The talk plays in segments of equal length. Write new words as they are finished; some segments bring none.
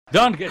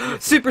Don't get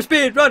used to Super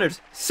speed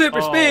runners!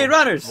 Super speed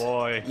runners!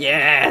 boy.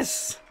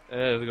 Yes!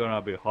 It's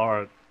gonna be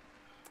hard.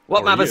 What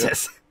For map is you.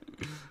 this?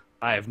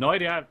 I have no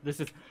idea.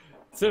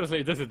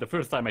 Seriously, this is the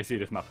first time I see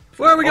this map.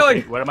 Where are we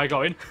going? Where am I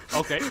going?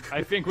 Okay,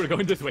 I think we're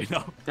going this way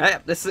now. Yeah,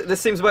 this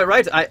seems about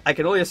right. I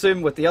can only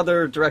assume, with the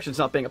other directions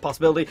not being a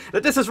possibility,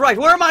 that this is right.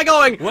 Where am I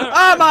going? Where Oh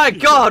are my you?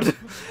 god!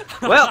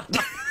 Well,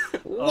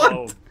 what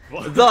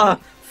Oh, the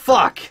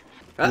fuck?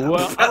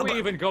 well, are we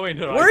even going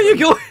to? Where are you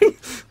going?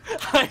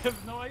 I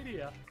have no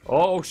idea.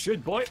 Oh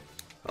shit, boy!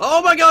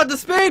 Oh my god, the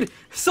speed!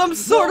 Some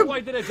sort No, of...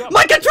 why did I jump?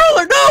 My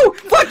controller! No!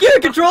 Fuck you,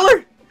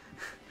 controller!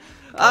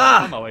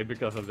 I'm away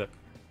because of the.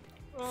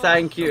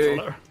 Thank you.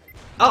 Controller.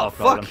 Oh, No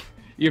problem. fuck.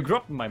 You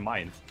dropped my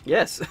mind.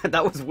 Yes,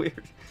 that was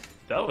weird.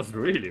 That was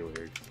really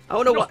weird.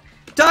 Oh no, what?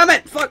 Damn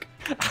it! Fuck!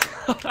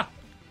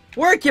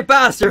 Work, you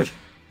bastard!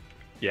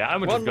 Yeah,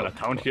 I'm just gonna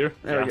count here.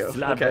 There we Yeah, go.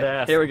 slap that Okay,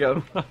 ass. here we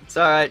go. It's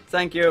alright,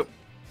 thank you.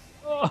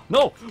 Oh,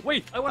 no,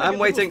 wait! I'm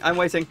waiting, I'm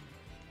waiting.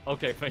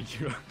 Okay, thank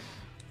you.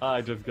 I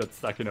just got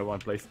stuck in one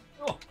place.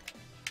 Oh,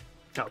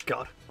 Oh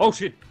god. oh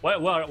shit! Where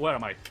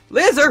am I?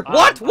 Laser!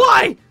 What?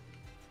 Why?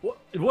 What?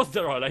 Was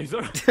there a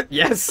laser?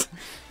 Yes.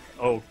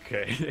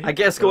 Okay. I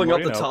guess going Well,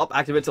 up you the know. top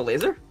activates a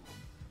laser?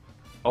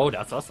 Oh,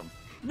 that's awesome.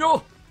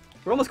 No!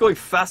 We're almost going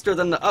faster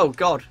than the... Oh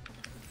god.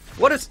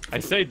 What is... I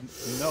said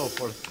no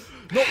for...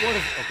 No, what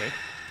is... Okay.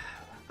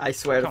 I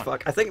swear to Come on.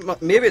 fuck. I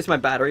think maybe it's my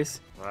batteries.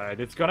 Right,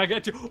 it's gonna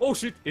get you. Oh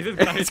shit, is it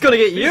gonna hit It's gonna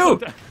me? get you!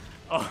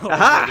 Oh,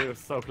 Aha! it was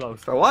so close.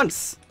 For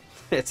once.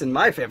 It's in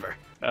my favor.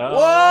 Oh,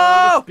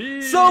 Whoa!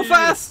 the So speed!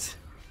 fast!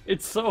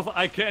 It's so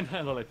I can't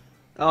handle it.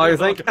 Oh, you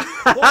think?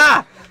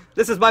 What?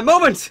 This is my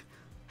moment!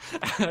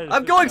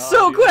 I'm going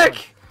so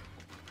quick!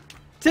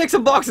 Take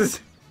some boxes!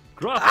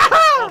 Grab. Ah!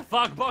 Oh,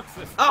 fuck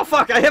boxes. Oh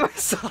fuck, I hit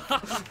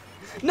myself!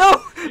 No!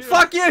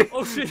 Fuck you!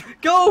 Oh shit.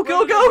 Go, Where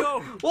go, did I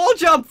go! Wall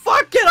jump!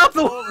 Fuck, get up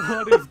the wall!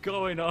 Oh, what is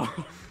going on?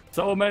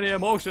 So many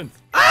emotions.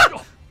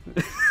 Ah!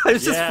 I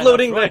was just Yeah,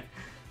 floating that's right.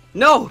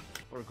 there. No!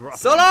 We're grabbing.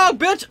 So long,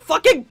 bitch!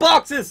 Fucking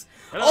boxes!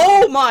 Hello.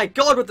 Oh my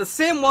god, with the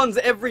same ones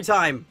every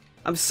time!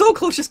 I'm so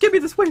close, just give me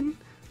this win!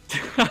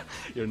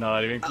 You're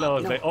not even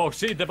close. no. Oh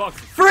shit, the box.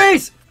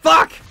 Freeze!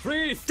 Fuck!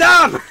 Freeze!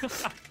 Damn!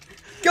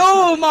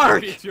 Go,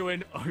 Mark! Beat you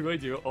in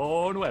with your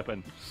own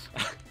weapon.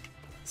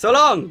 So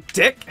long,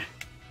 dick!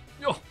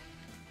 Oh,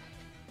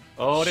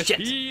 oh the Shit.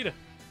 speed!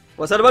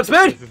 What's that about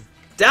speed?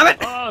 Damn it!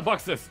 Ah,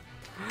 boxes!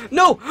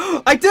 No!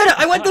 I did it!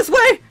 I went this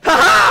way!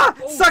 Haha!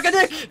 Oh, Suck a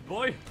dick! shit,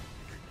 boy!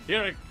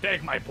 Here,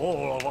 take my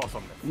ball of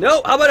awesomeness.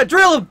 No, how about a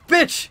drill of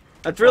bitch?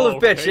 A drill of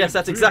bitch, Okay, yes,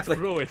 that's drill exactly.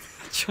 through it.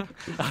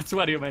 That's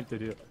what you meant to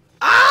do.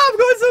 Ah, I'm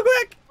going so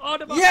quick! Oh,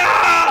 the boxes!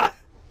 Yeah!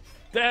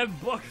 Damn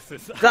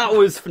boxes! That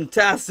was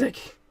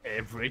fantastic.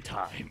 Every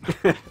time.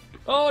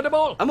 Oh, the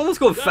ball! I'm almost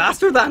going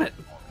faster than it.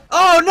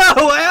 Oh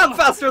no, I am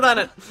faster than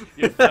it!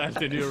 You fell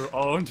in your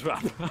own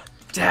trap.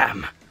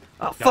 Damn.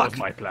 Oh That fuck. was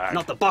my plan.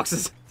 Not the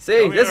boxes.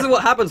 See, Come this here. is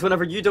what happens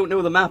whenever you don't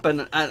know the map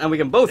and we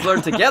can both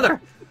learn together.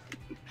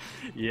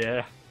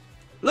 Yeah.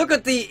 Look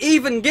at the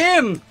even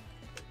game.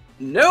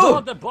 No.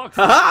 Not the boxes.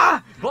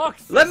 Haha!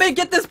 Boxes. Let me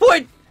get this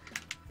point.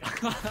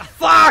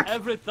 Fuck!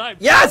 Every time.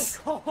 Yes!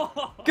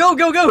 Oh, Go,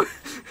 go, go!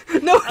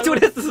 No, I don't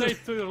went hit this.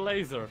 straight to your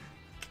laser.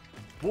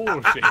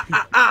 Bullshit. Ow!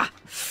 Ah,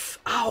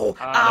 the Ow!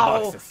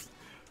 boxes.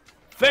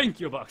 Thank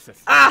you,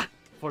 boxes. Ah!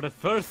 For the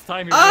first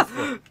time in Ah! this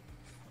one.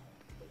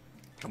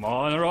 Come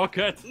on,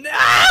 Rocket. No!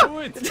 Do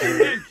it.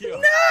 Thank you.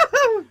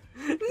 No!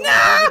 Give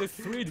No! me the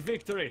sweet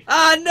victory.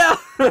 Ah,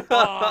 no!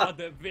 Ah,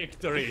 the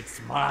victory. It's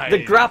mine.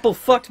 The grapple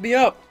fucked me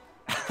up.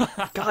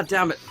 God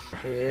damn it.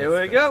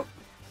 Here we go.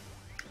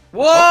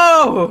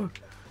 Whoa!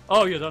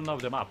 Oh, you don't know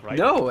the map, right?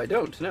 No, I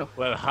don't, no.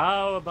 Well,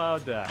 how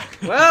about that?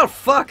 Well,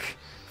 fuck.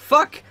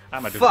 Fuck.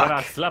 I'm just gonna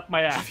Fuck. slap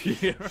my ass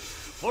here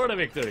for the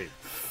victory.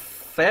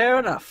 Fair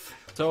enough.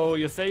 So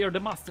you say you're the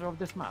master of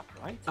this map,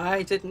 right?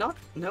 I did not,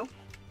 no.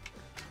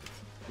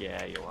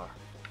 Yeah, you are.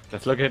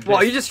 Let's look at this. Well,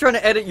 are you just trying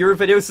to edit your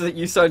video so that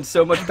you sound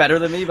so much better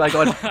than me by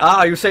going,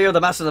 ah, you say you're the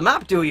master of the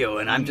map, do you?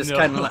 And I'm just No.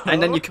 kind of,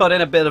 and then you cut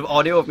in a bit of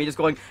audio of me just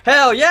going,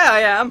 hell yeah, I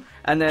am.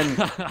 And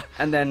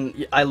then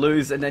I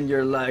lose, and then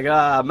you're like,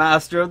 ah,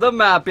 master of the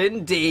map,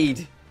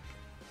 indeed.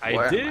 I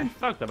Where am didn't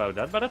thought about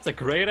that, but that's a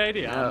great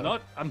idea. No.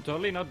 I'm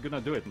totally not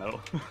gonna do it now.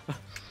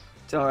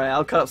 Don't worry,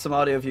 I'll cut up some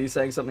audio of you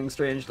saying something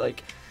strange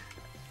like,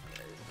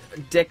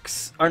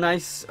 dicks are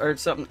nice or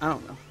something. I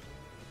don't know.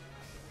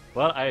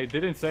 Well, I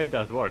didn't say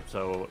that word,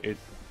 so it.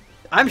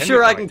 I'm Can sure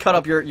you I try? can cut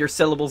up your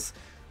syllables.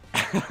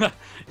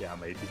 Yeah,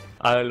 maybe.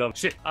 I love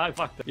shit. I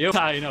fucked up. You.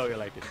 I know you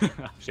like it.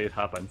 Shit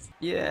happens.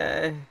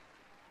 Yeah.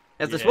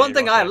 If there's Yeah, one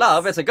thing I rockets.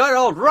 love, it's a good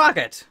old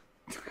rocket.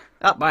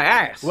 Up my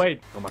ass.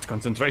 Wait, so much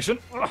concentration.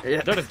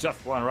 Yeah. There is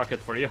just one rocket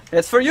for you.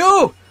 It's for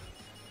you!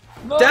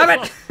 No, Damn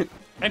it's it! not.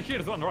 And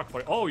here's one rock for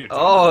you. Oh, you.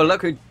 Oh,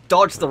 look who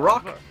dodged the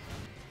rock.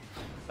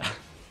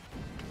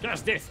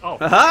 Just this. Oh,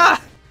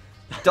 Aha!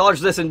 Dodge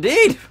this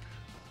indeed!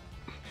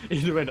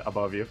 it went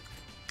above you.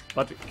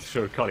 But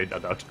sure, call it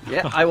that out.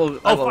 Yeah, I will,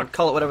 I Oh, will fuck.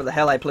 call it whatever the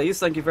hell I please,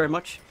 thank you very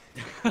much.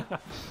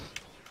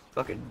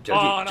 Fucking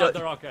Oh, not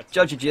the rocket.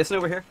 Judgy Jason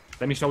over here.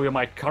 Let me show you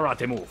my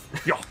karate move.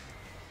 Yo.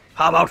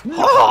 How about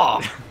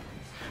ha?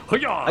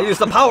 Hiya! I use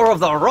the power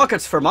of the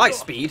rockets for my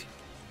speed.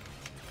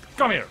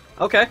 Come here.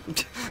 Okay.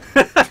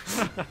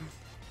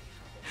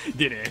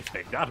 Didn't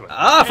expect that one.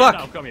 Ah, Hey, fuck.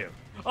 now, come here.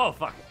 Oh,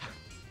 fuck.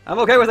 I'm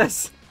okay with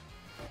this.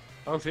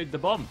 Oh, shit, the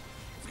bomb.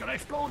 It's gonna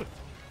explode.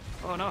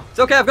 Oh, no. It's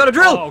okay, I've got a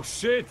drill. Oh,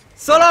 shit.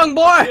 So long,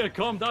 boy. Here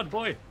come that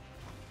boy.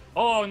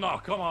 Oh,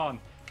 no, come on.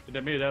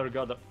 Did me there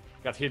got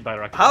hit by a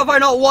rocket. How have I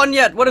not won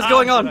yet? What is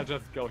going I'm on? gonna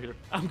just go here.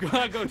 I'm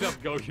gonna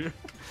just go here.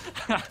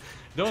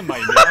 Don't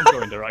mind me, I'm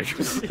going the right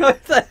way.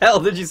 What the hell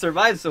did you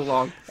survive so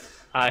long?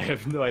 I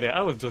have no idea.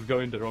 I was just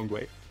going the wrong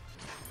way.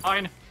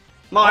 Mine.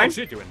 Mine. Oh,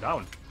 shit, you went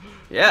down.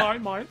 Yeah.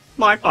 Mine.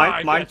 Mine.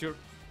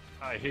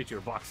 I hate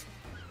your box.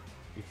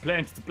 You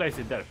planned to place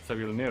it there, so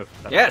you'll know.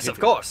 That Yes, of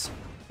course.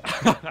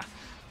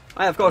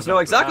 I, of course, know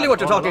exactly what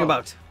you're talking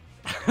about.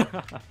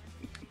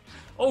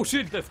 Oh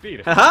shit, the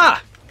speed. Haha!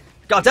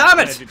 God damn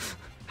it!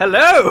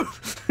 Hello!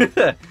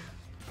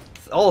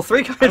 All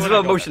three kinds of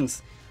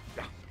emotions.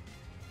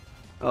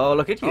 Oh,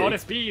 look at you. Oh, the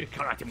speed.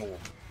 Karate move.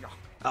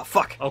 Oh,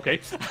 fuck. Okay.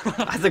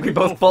 I think we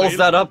both balls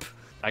that up.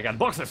 I got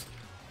boxes.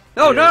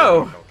 Oh, Here,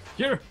 no!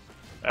 Here.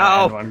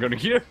 Ow. And one going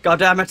here. God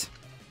damn it.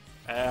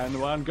 And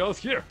one goes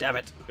here. Damn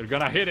it. You're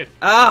gonna hit it.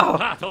 Ow!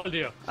 I told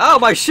you. Ow,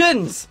 my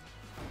shins!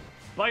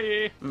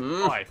 Bye.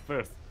 Alright,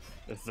 first.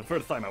 This is the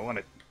first time I won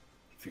it.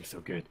 Feels so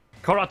good.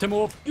 Karate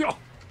move. Yo.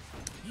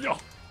 Yo.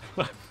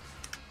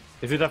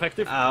 Is it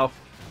effective? Ow.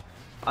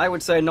 I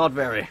would say not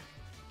very.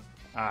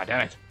 Ah,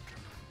 damn it.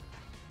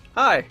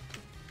 Hi.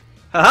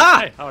 Haha!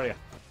 Hey, how are you?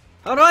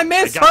 How did I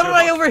miss? I got How did your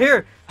I box.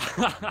 overhear?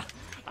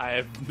 I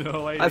have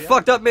no idea. I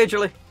fucked up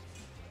majorly.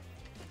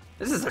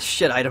 This is a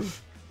shit item.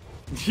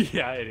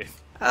 Yeah, it is.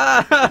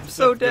 Ah, I'm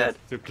so dead.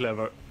 Too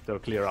clever to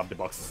clear up the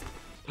boxes.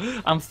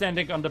 I'm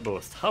standing on the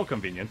boost. How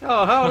convenient.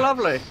 Oh, how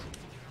lovely.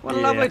 What a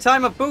Yeah. lovely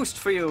time of boost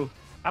for you.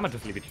 I'm gonna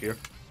just leave it here.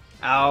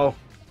 Ow.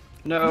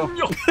 No.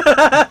 Yo.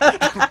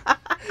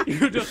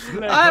 You just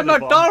I'm a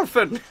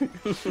dolphin!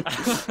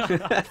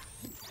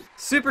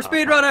 Super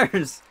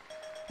speedrunners!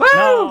 Woo!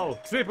 No!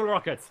 Triple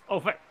rockets!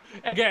 Oh,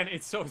 again,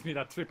 it shows me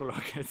that triple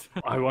rockets.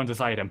 I want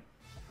this item.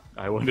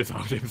 I want this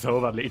item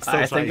so badly. It's so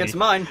I shiny. think it's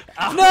mine.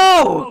 Ow.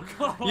 No!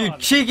 Oh, come You on.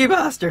 cheeky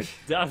bastard!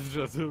 That's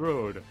just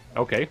rude.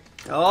 Okay.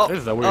 Oh, This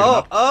is a weird oh,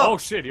 map. oh, Oh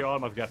shit, you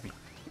almost got me.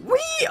 Wee!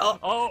 Oh.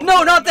 Oh,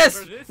 No, not this!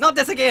 remember this? Not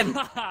this again!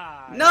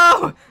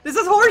 No! This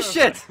is horse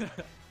shit!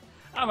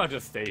 I'm gonna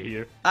just stay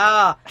here.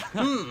 Ah,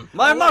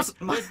 my Oh, mus-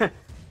 wait.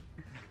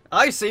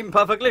 I seem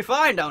perfectly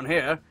fine down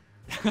here.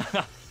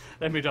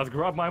 Let me just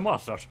grab my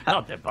mustache.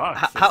 Not the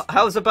box.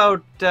 How's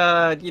about,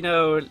 you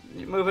know,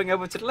 moving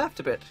over to the left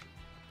a bit?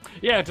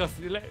 Yeah, just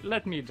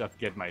let me just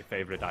get my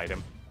favorite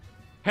item.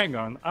 Hang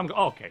on,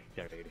 okay,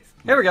 there it is.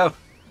 Here we go.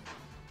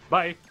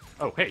 Bye.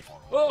 Oh, hey.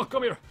 Oh,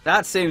 come here.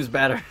 That seems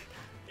better.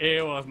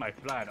 It was my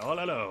plan all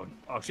alone.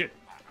 Oh, shit.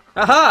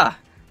 Aha!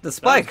 The That's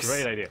spikes.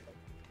 a great idea.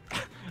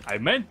 I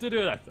meant to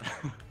do that.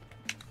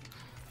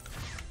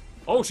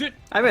 Oh, shit.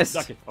 I missed.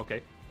 Duck it.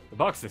 Okay. The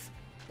boxes.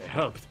 They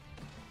helped.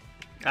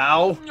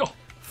 Ow. Yo.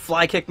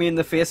 Fly kick me in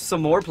the face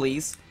some more,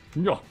 please.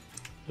 Yo.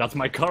 That's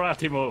my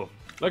karate move.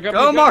 Look at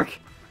Go, me. Mark!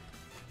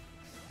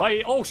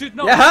 Bye. Oh, shit.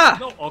 No. Yeah.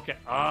 No. Okay.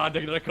 Ah,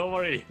 the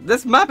recovery.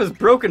 This map is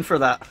broken for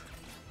that.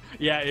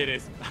 Yeah, it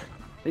is.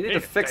 They need to Hey,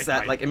 fix that's that,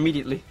 right. like,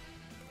 immediately.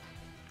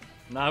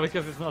 No,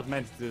 because it's not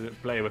meant to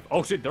play with.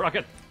 Oh, shit. The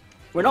rocket.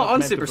 We're not on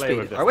meant to super play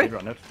with speed, the are we?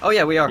 SpeedRunners. Oh,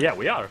 yeah, we are. Yeah,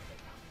 we are.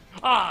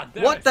 Ah,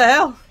 damn What it. the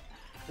hell?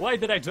 Why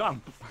did I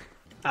jump?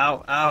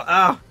 Ow, ow,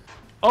 ow.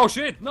 Oh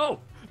shit! No!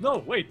 No!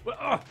 Wait!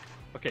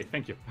 Okay,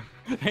 thank you.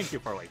 Thank you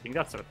for waiting.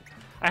 That's it.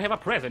 I have a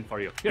present for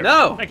you. Here,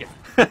 No. Thank you.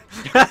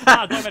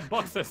 Ah, damn it,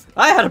 boxes!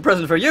 I had a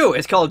present for you.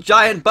 It's called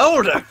Giant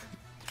Boulder.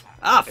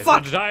 Ah, It's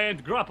fuck. a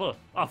giant grapple.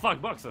 Ah,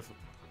 fuck, boxes.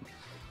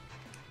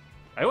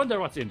 I wonder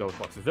what's in those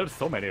boxes. There's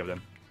so many of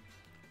them.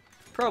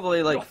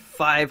 Probably like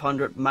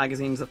 500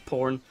 magazines of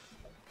porn.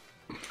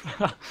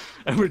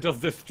 And we're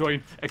just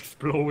destroying,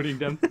 exploding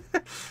them.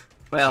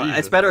 Well, Jesus.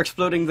 it's better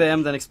exploding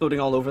them than exploding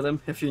all over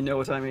them, if you know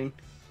what I mean.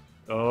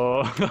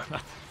 Oh.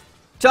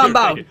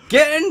 Tombow, Here,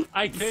 getting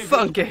I came.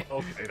 funky.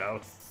 Okay, now.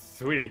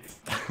 Sweet.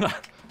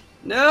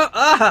 No,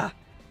 ah.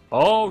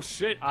 Oh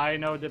shit! I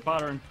know the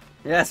pattern.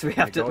 Yes, we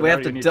have to. Go We there, have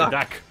you to need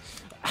duck.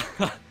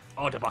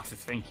 Oh, the boxes.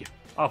 Thank you.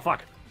 Oh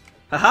fuck.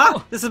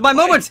 Aha! This is my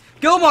moment.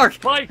 Go, Mark.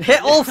 Spike.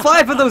 Hit all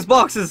 5 of those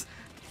boxes.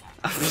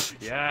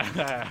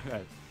 Yeah.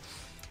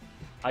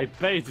 I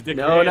paid the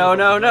No, creators no, of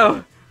no, the no.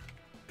 game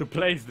to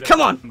place them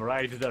Come on.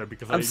 right there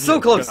because I'm I so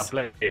knew I was close.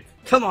 gonna play it.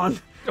 Come on.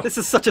 This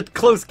is such a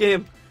close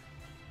game.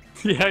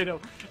 Yeah, I know.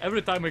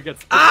 Every time we get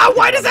Ah,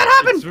 why does that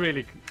happen? It's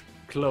really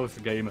close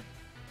game.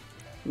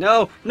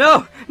 No,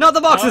 no, not the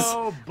boxes.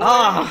 Oh, boy.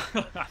 Ah,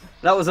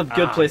 that was a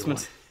good Ah,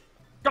 placement.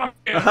 Come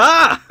here.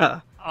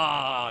 Aha!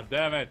 Ah,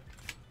 damn it.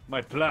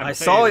 My plan I failed.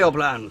 saw your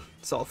plan.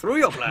 Saw through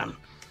your plan.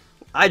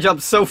 I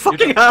jumped so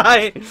fucking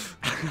high.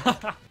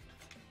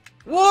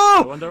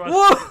 Whoa! I wonder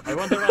Whoa! what's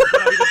gonna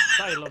be the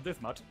title of this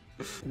match.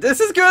 This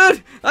is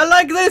good. I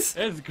like this.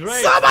 It's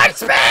great. So much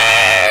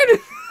speed!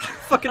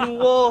 Fucking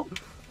wall.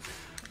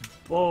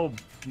 Oh,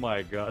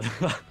 my god.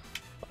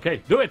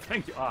 Okay, do it.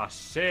 Thank you. Ah,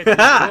 shit. You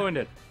ruined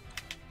it.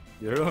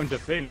 You ruined the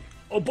thing.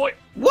 Oh boy.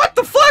 What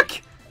the fuck?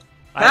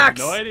 I have Hacks.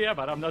 no idea,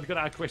 but I'm not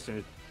gonna question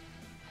it.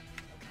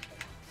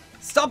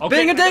 Stop Okay,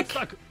 being a I got dick.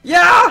 stuck.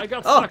 Yeah. I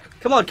got oh, stuck.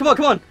 come on, come on,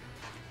 come on.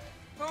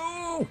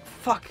 Oh.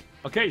 Fuck.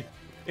 Okay,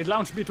 it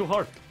launched me too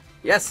hard.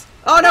 Yes.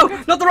 Oh no,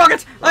 not the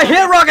rockets. I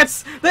hate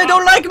rockets. They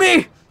don't like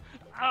me.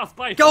 Ah,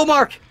 Spike. Go,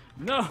 Mark.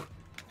 No.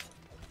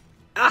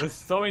 Ah. It's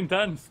so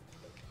intense.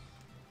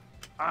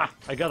 Ah,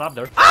 I got up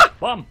there. Ah.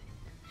 Bum.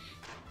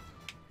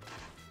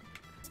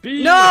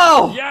 Speed.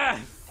 No. Yes.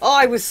 Oh,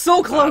 I was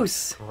so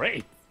close.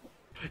 Great.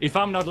 If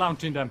I'm not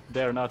launching them,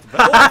 they're not.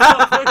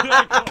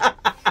 Oh,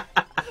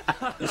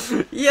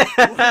 Yeah.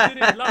 why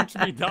did it launch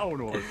me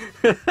downward?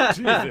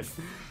 Jesus.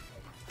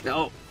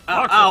 No.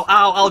 Ow, ow,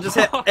 ow. I'll just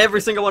hit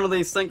every single one of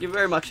these. Thank you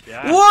very much.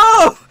 Yeah.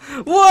 Whoa.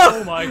 Whoa.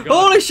 Oh my god.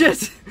 Holy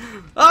shit.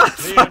 Ah,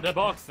 Clear fuck. the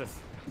boxes.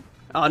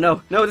 Oh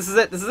no. No, this is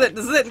it. This is it.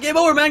 This is it. Game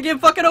over, man. Game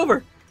fucking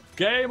over.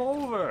 Game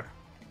over.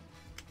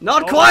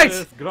 Not Oh, quite.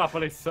 This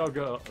grapple is so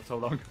good, so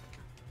long.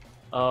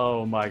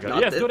 Oh my god.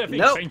 Not Yes, do the thing.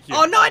 no. Thank you.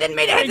 Oh no, I didn't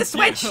mean to hit the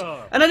Thank switch. you.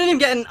 And I didn't even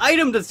get an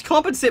item to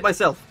compensate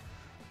myself.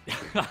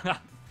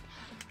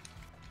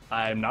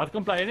 I'm not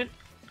complaining.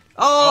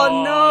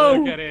 Oh, no.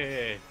 Look at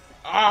it.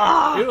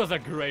 Ah. It was a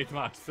great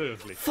match,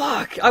 seriously.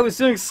 Fuck, I was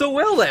doing so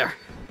well there.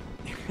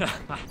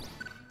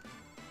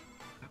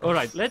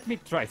 Alright, let me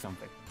try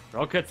something.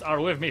 Rockets are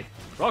with me.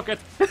 Rocket!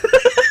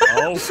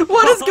 Oh.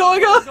 What is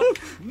going on?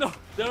 No,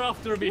 they're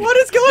after me. What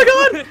is going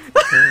on?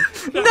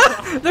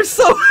 No, they're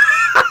so...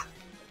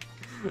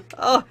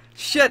 Oh,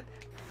 shit.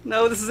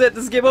 No, this is it.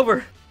 This is game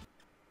over.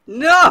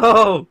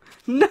 No!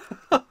 No!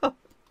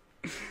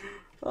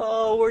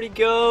 Oh, where'd he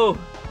go?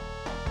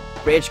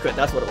 Rage quit,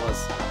 that's what it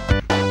was.